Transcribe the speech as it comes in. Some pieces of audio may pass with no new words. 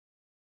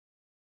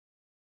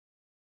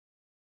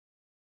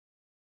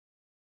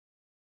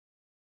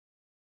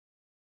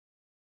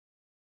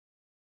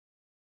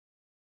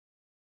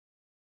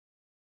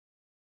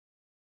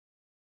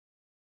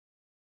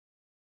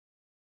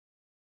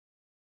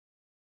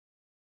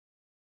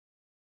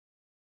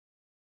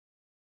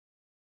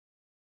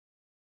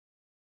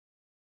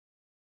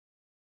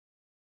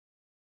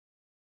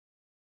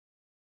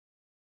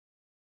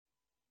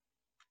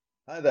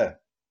Hi there.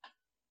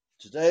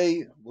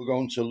 Today we're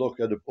going to look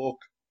at a book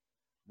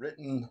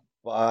written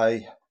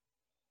by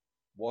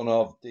one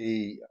of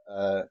the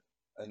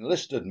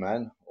enlisted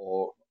men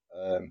or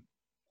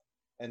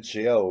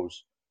NCOs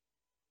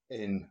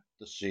in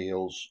the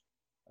SEALs.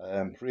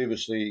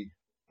 Previously,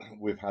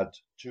 we've had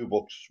two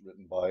books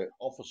written by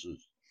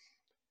officers,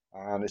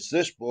 and it's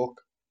this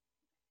book,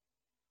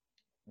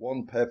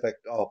 One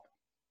Perfect Op,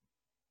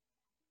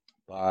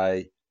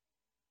 by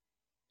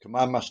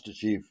Command Master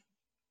Chief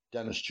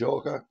Dennis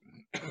Chalker,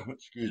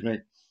 excuse me,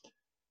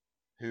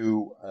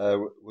 who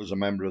was a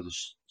member of the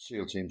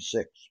SEAL Team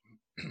 6.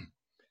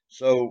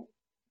 So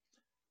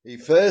he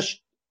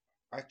first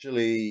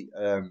actually,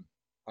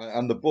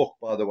 and the book,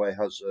 by the way,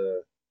 has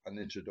an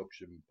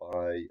introduction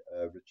by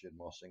Richard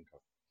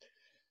Marcinko.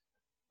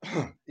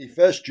 He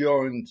first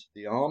joined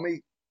the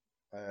Army,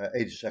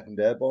 82nd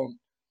Airborne,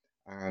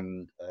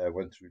 and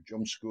went through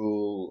jump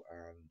school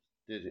and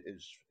did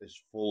his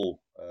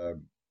full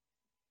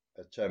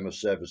term of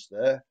service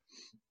there.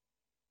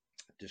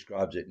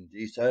 Describes it in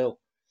detail.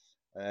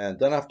 And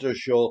then after a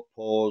short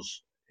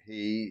pause,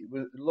 he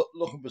was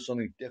looking for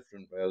something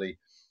different, really,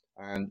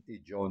 and he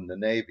joined the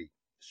Navy,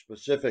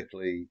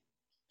 specifically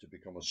to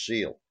become a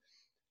SEAL.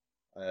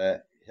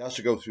 He has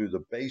to go through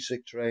the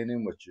basic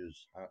training, which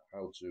is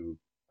how to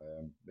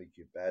make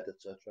your bed,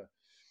 etc.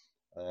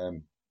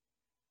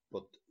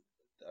 But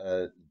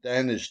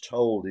then is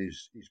told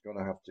he's going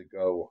to have to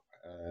go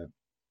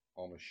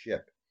on a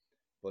ship.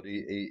 But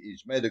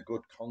he's made a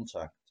good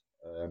contact.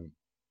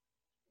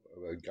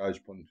 A guy's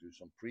putting through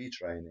some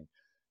pre-training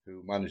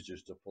who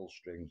manages to pull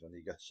strings, and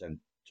he gets sent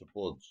to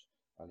Buds,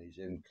 and he's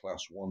in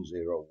class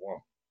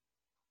 101,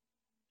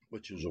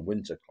 which is a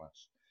winter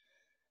class.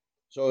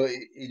 So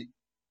he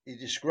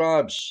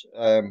describes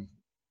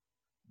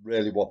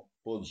really what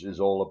Buds is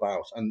all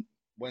about. And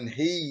when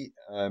he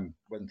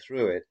went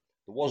through it,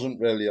 there wasn't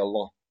really a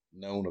lot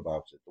known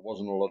about it. There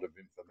wasn't a lot of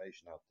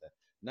information out there.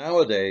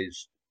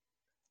 Nowadays,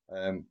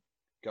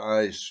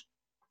 guys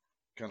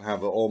can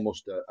have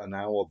almost an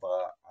hour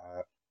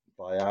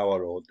by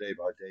hour or day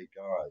by day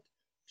guide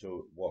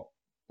to what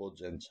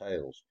Buds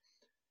entails.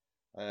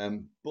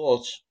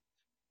 But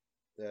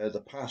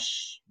the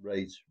pass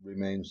rate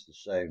remains the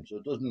same. So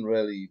it doesn't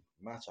really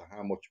matter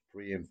how much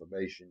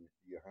pre-information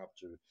you have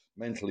to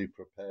mentally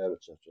prepare,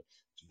 etc.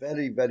 It's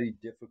very, very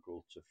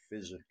difficult to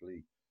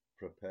physically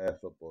prepare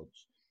for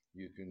Buds.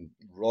 You can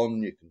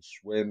run, you can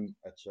swim,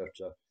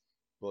 etc.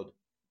 But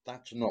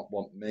that's not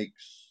what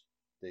makes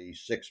the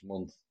 6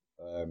 month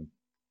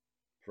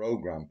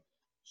program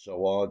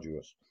so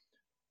arduous.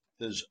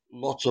 There's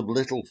lots of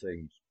little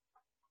things,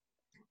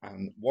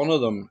 and one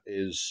of them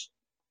is,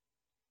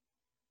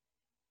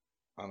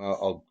 and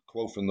I'll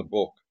quote from the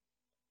book: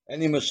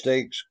 any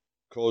mistakes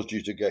caused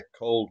you to get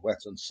cold, wet,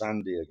 and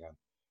sandy again.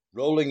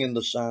 Rolling in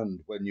the sand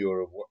when you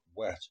were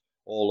wet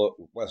all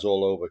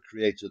over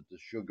created the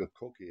sugar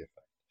cookie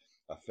effect,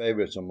 a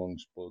favourite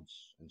amongst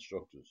Bud's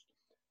instructors.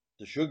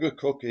 The sugar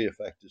cookie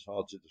effect is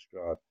hard to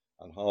describe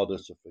and harder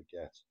to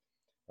forget.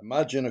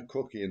 Imagine a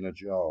cookie in a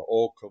jar,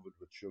 all covered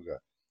with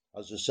sugar.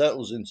 As it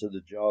settles into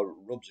the jar, it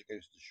rubs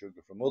against the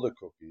sugar from other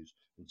cookies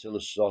until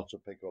it starts to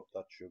pick up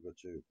that sugar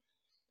too.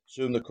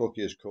 Soon the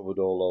cookie is covered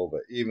all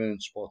over, even in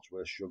spots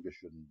where sugar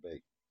shouldn't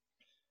be.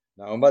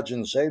 Now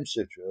imagine the same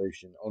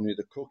situation, only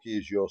the cookie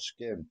is your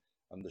skin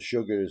and the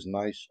sugar is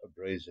nice,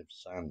 abrasive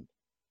sand.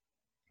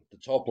 The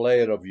top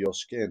layer of your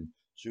skin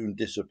soon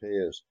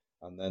disappears,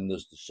 and then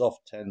there's the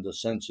soft, tender,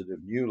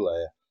 sensitive new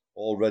layer,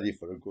 all ready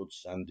for a good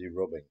sandy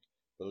rubbing.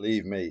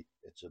 Believe me,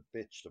 it's a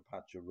bitch to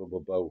patch a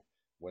rubber boat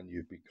when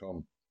you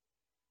become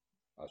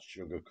a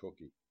sugar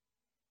cookie.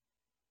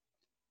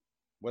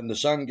 When the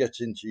sand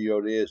gets into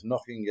your ears,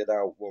 knocking it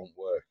out won't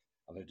work,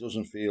 and it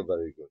doesn't feel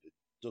very good. It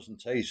doesn't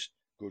taste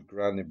good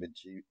grinding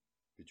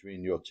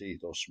between your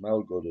teeth or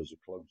smell good as it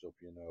clogs up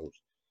your nose.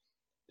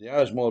 The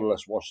eyes more or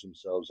less wash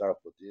themselves out,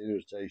 but the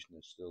irritation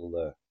is still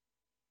there.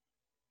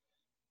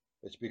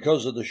 It's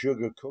because of the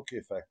sugar cookie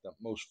effect that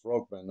most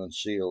frogmen and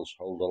seals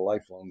hold a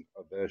lifelong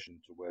aversion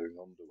to wearing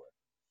underwear.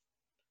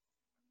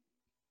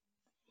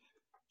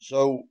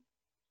 So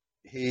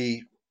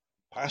he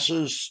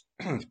passes,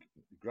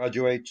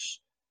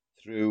 graduates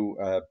through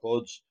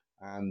Buds,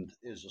 and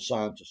is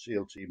assigned to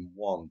SEAL Team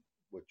 1,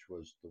 which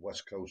was the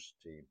West Coast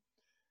team.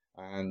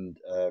 And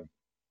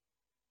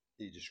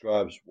he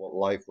describes what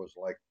life was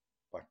like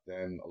back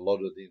then. A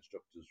lot of the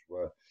instructors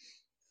were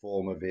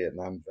former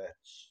Vietnam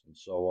vets and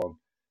so on.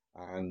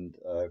 And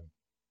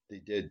they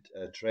did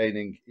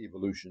training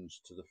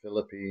evolutions to the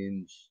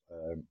Philippines,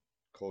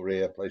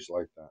 Korea, place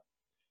like that.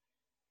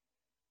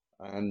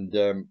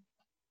 And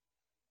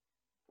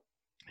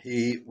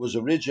he was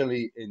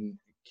originally in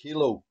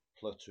Kilo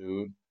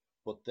platoon,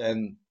 but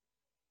then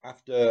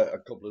after a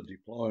couple of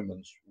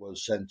deployments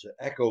was sent to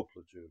Echo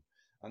platoon.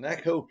 And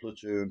Echo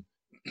platoon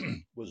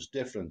was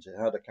different. It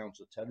had a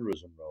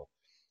counter-terrorism role.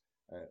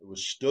 It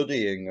was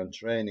studying and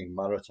training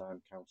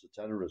maritime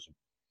counter-terrorism.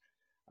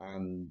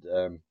 And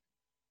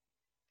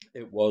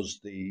it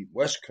was the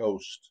West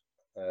Coast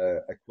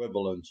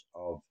equivalent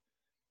of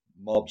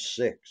Mob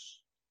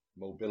 6.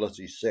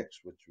 Mobility 6,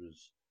 which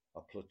was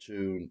a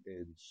platoon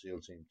in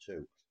SEAL Team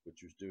 2,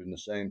 which was doing the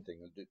same thing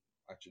and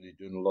actually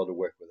doing a lot of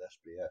work with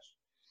SBS.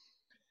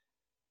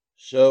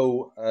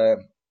 So,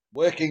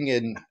 working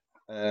in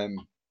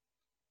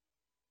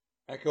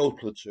Echo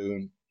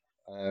Platoon,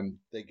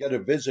 they get a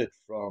visit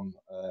from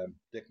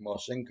Dick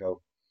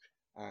Marcinko,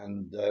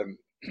 and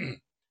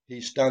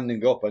he's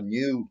standing up a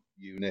new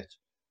unit,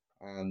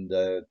 and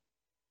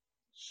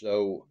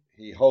so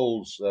he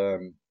holds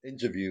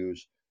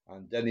interviews,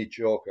 and Denny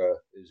Chalker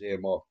is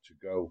earmarked to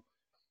go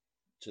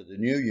to the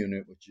new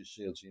unit, which is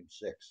SEAL Team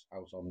 6,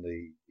 out on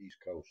the East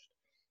Coast.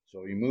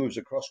 So he moves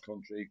across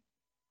country,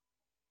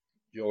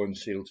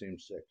 joins SEAL Team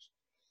 6.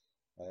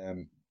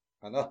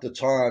 And at the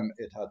time,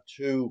 it had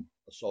two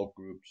assault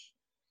groups.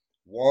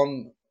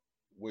 One,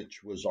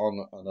 which was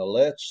on an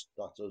alert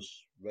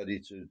status, ready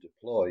to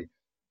deploy,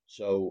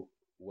 so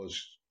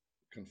was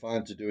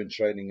confined to doing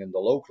training in the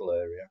local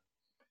area.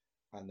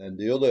 And then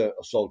the other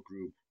assault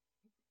group,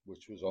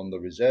 which was on the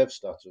reserve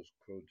status,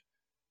 could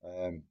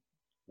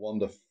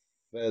wander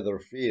further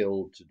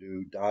afield to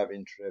do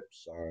diving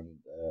trips and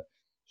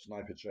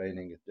sniper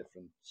training at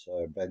different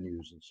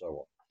venues and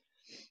so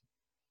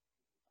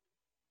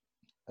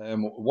on.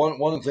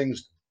 One of the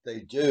things they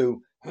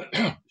do,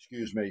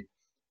 excuse me,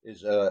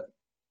 is an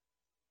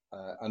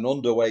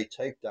underway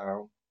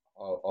takedown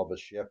of a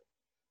ship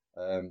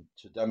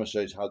to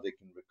demonstrate how they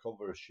can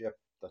recover a ship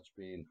that's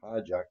been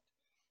hijacked,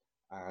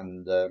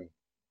 and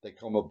they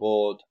come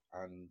aboard,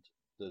 and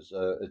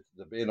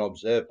they're being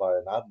observed by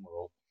an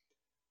admiral,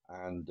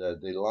 and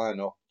they line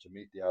up to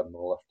meet the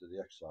admiral after the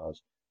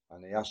exercise,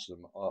 and he asks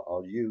them,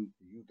 are you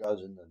guys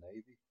in the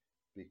Navy?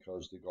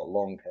 Because they've got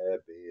long hair,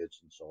 beards,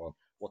 and so on,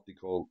 what they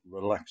call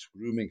relaxed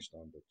grooming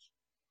standards.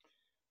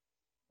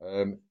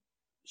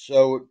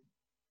 So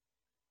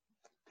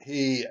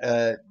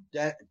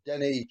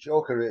Denny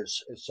Chalker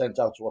is sent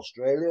out to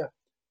Australia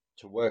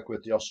to work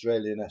with the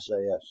Australian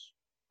SAS,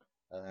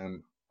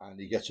 and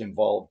he gets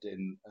involved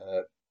in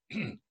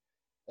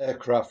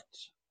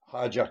aircraft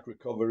hijack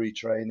recovery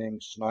training,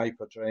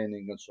 sniper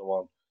training, and so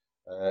on,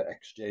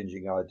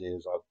 exchanging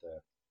ideas out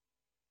there.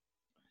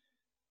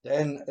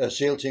 Then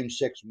SEAL Team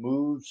 6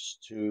 moves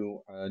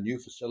to a new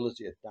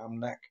facility at Dam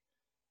Neck,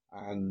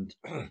 and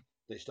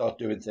they start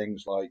doing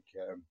things like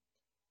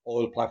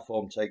oil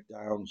platform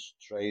takedowns,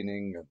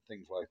 training, and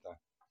things like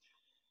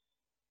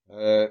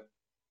that.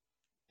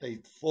 They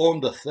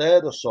formed a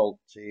third assault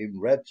team,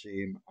 Red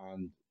Team,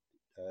 and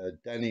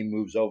Denny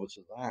moves over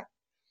to that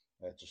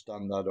to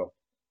stand that up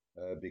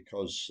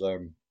because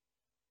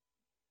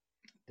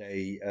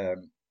they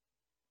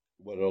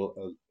were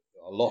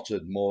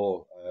allotted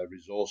more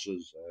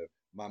resources,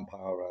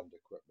 manpower, and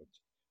equipment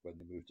when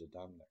they moved to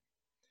Dam Neck.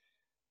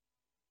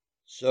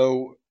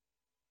 So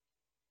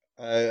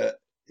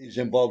he's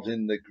involved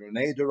in the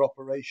Grenadier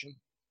operation,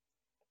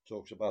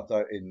 talks about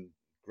that in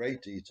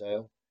great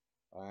detail,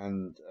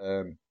 and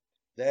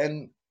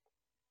then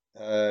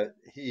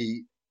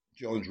he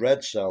joins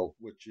Red Cell,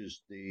 which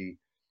is the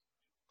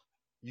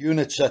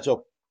unit set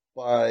up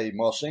by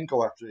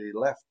Marcinko after he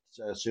left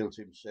SEAL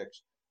Team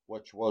 6,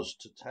 which was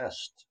to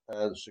test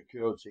the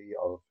security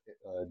of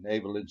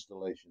naval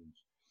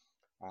installations.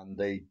 And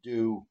they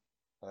do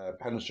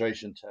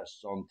penetration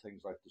tests on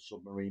things like the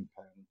submarine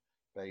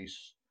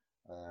base,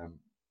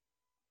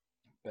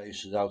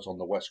 bases out on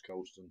the west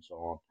coast and so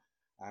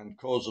on, and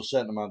cause a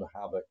certain amount of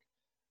havoc,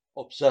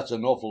 upset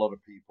an awful lot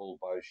of people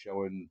by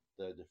showing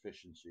their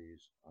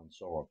deficiencies and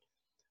so on.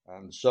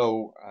 And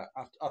so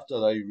after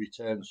that, he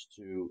returns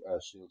to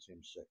SEAL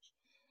Team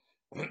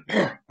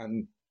 6.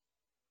 And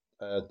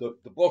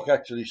the book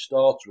actually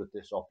starts with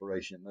this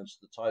operation. That's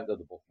the title of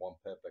the book, One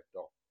Perfect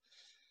Dog.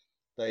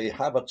 They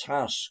have a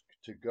task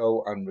to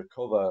go and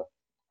recover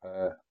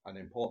an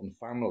important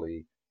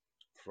family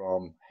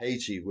from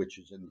Haiti, which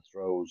is in the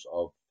throes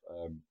of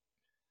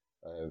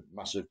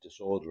massive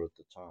disorder at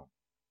the time.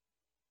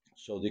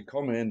 So they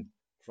come in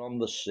from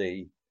the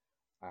sea,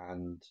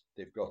 and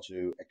they've got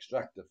to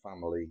extract the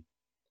family,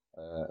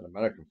 an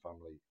American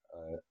family,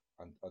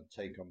 and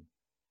take them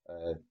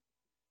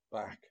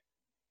back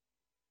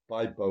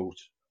by boat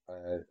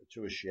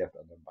to a ship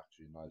and then back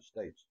to the United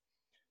States.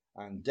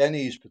 And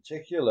Denny's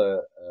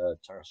particular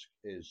task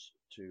is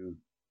to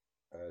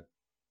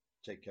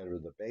take care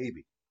of the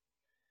baby.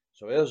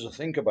 So he has to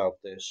think about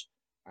this,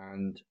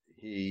 and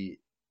he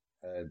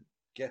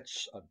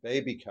gets a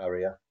baby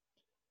carrier,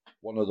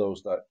 one of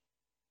those that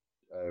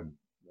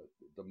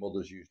the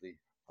mothers usually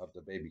have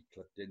the baby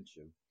clipped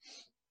into,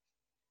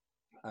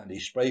 and he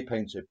spray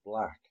paints it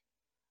black,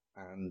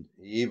 and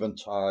he even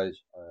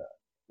ties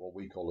what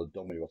we call a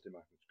dummy, what they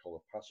might call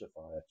a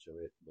pacifier, to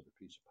it with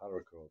a piece of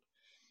paracord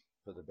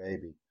for the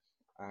baby.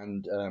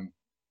 And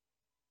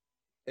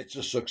it's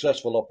a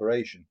successful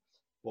operation.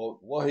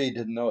 But what he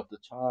didn't know at the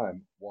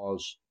time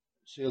was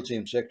SEAL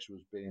Team 6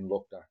 was being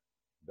looked at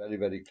very,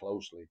 very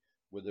closely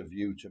with a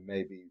view to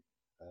maybe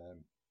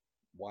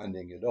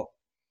winding it up.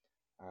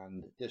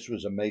 And this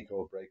was a make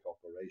or break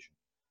operation.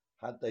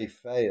 Had they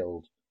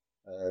failed,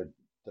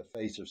 the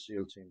fate of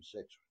SEAL Team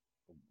 6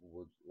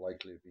 would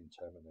likely have been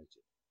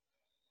terminated.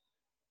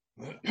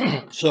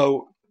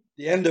 So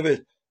the end of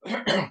it,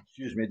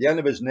 excuse me, the end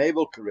of his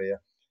naval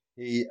career,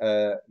 he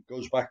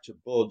goes back to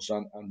Buds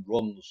and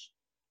runs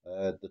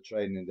the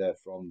training there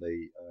from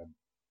the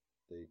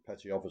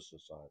petty officer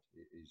side.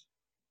 He's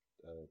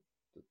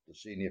the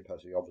senior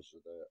petty officer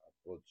there at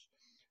Buds.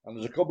 And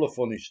there's a couple of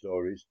funny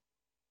stories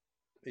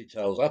he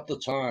tells. At the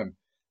time,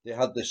 they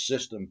had this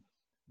system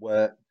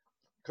where,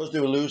 because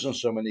they were losing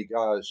so many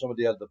guys,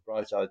 somebody had the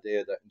bright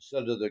idea that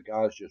instead of the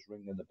guys just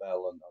ringing the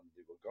bell and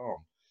they were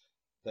gone,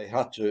 they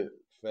had to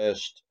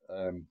first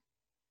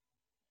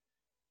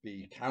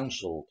be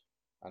counselled,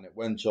 and it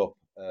went up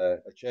a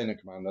chain of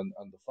command,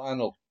 and the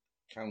final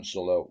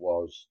counsellor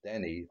was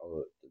Denny,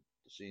 or the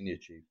senior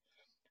chief.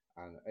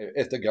 And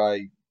if the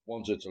guy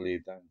wanted to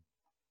leave, then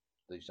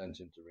they sent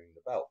him to ring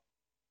the bell.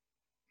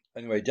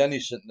 Anyway,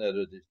 Denny's sitting there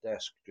at his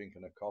desk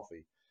drinking a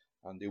coffee,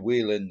 and they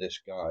wheel in this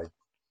guy,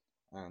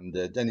 and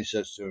Denny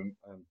says to him,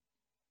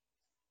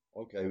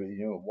 "Okay,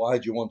 why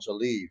do you want to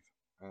leave?"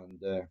 And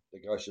the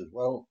guy says,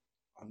 "Well,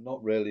 I'm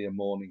not really a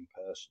morning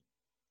person."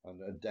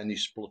 And Denny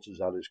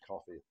splutters out his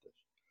coffee at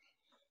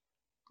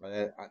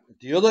this.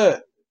 The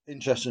other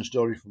interesting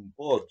story from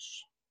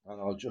Buds,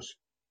 and I'll just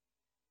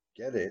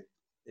get it,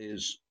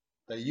 is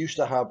they used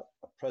to have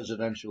a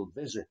presidential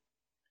visit.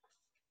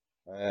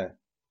 Uh,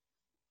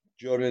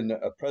 During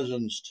a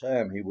president's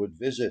term, he would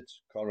visit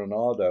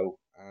Coronado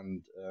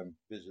and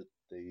visit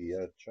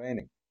the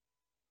training.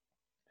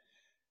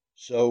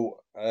 So,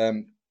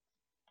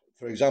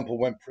 for example,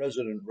 when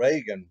President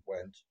Reagan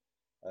went,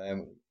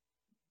 um,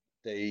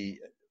 the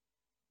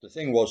the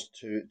thing was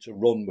to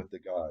run with the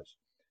guys.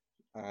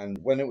 And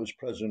when it was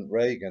President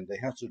Reagan, they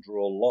had to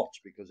draw lots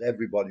because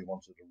everybody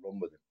wanted to run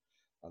with him.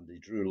 And they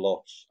drew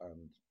lots,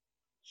 and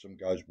some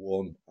guys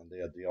won, and they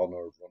had the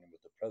honor of running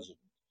with the president.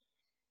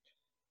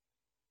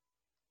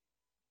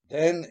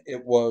 Then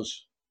it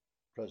was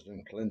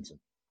President Clinton,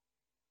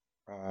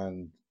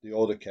 and the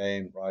order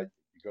came, right,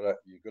 you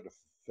got to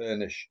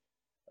furnish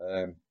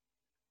um,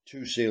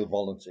 2 SEAL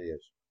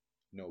volunteers.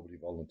 Nobody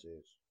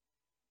volunteers.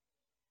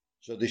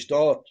 So they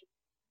start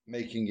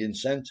making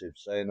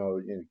incentives, saying, "Oh,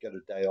 get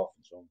a day off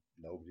and so on."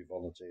 Nobody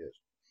volunteers.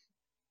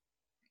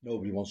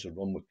 Nobody wants to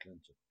run with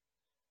Clinton.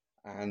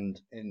 And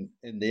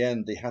in the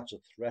end, they had to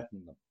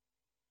threaten them.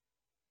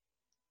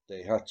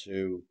 They had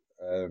to.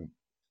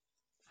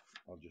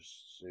 I'll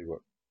just see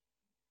what.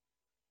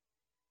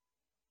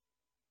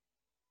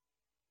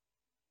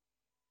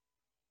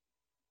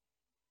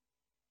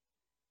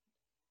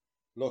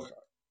 Look,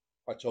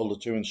 I told the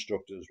 2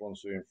 instructors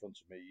once they're in front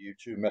of me, "You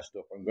two messed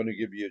up. I'm going to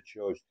give you a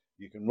choice.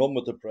 You can run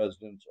with the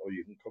president, or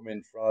you can come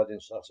in Friday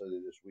and Saturday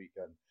this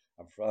weekend,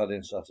 and Friday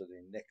and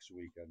Saturday next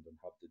weekend and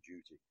have the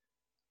duty."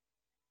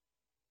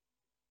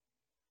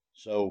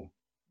 So,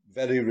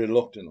 very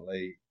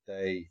reluctantly,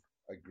 they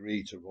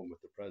agree to run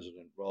with the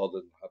president rather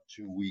than have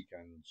 2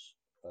 weekends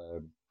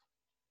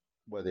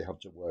where they have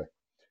to work.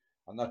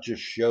 And that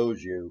just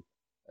shows you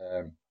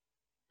um,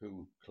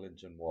 who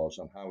Clinton was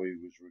and how he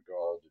was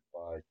regarded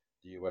by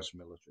the US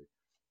military.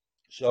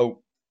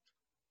 So,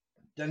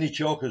 Denny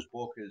Chalker's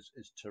book is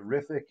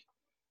terrific.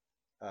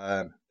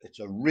 It's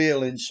a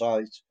real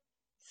insight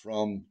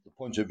from the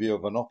point of view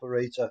of an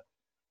operator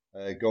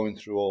going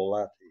through all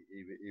that.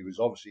 He was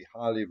obviously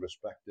highly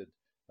respected,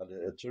 had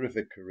a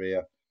terrific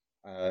career.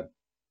 Uh,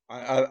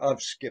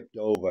 I've skipped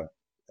over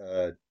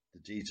the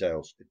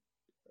details.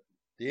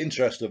 The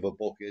interest of a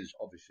book is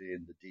obviously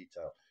in the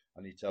detail,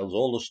 and he tells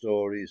all the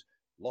stories,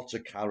 lots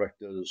of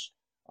characters,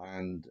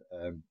 and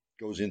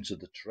goes into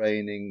the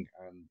training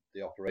and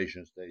the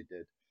operations they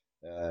did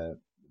uh,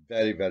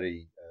 very,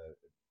 very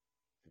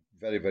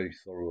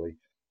thoroughly,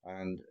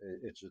 and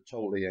it's a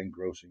totally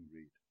engrossing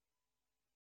read.